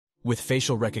With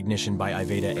facial recognition by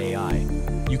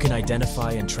IvedaAI, you can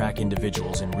identify and track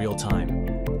individuals in real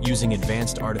time using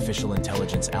advanced artificial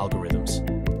intelligence algorithms.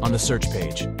 On the search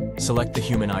page, select the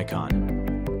human icon.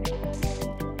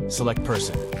 Select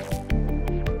person.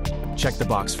 Check the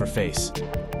box for face.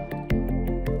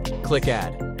 Click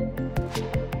Add.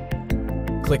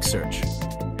 Click Search.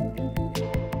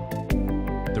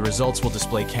 The results will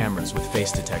display cameras with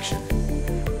face detection.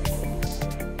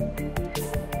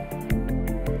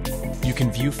 You can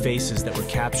view faces that were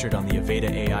captured on the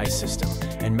IvedaAI system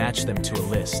and match them to a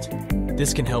list.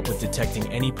 This can help with detecting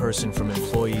any person from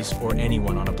employees or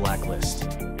anyone on a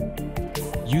blacklist.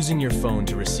 Using your phone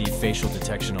to receive facial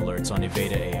detection alerts on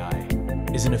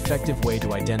IvedaAI is an effective way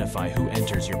to identify who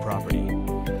enters your property.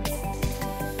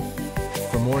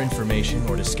 For more information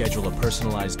or to schedule a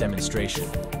personalized demonstration,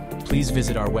 please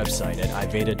visit our website at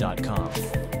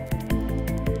iveda.com.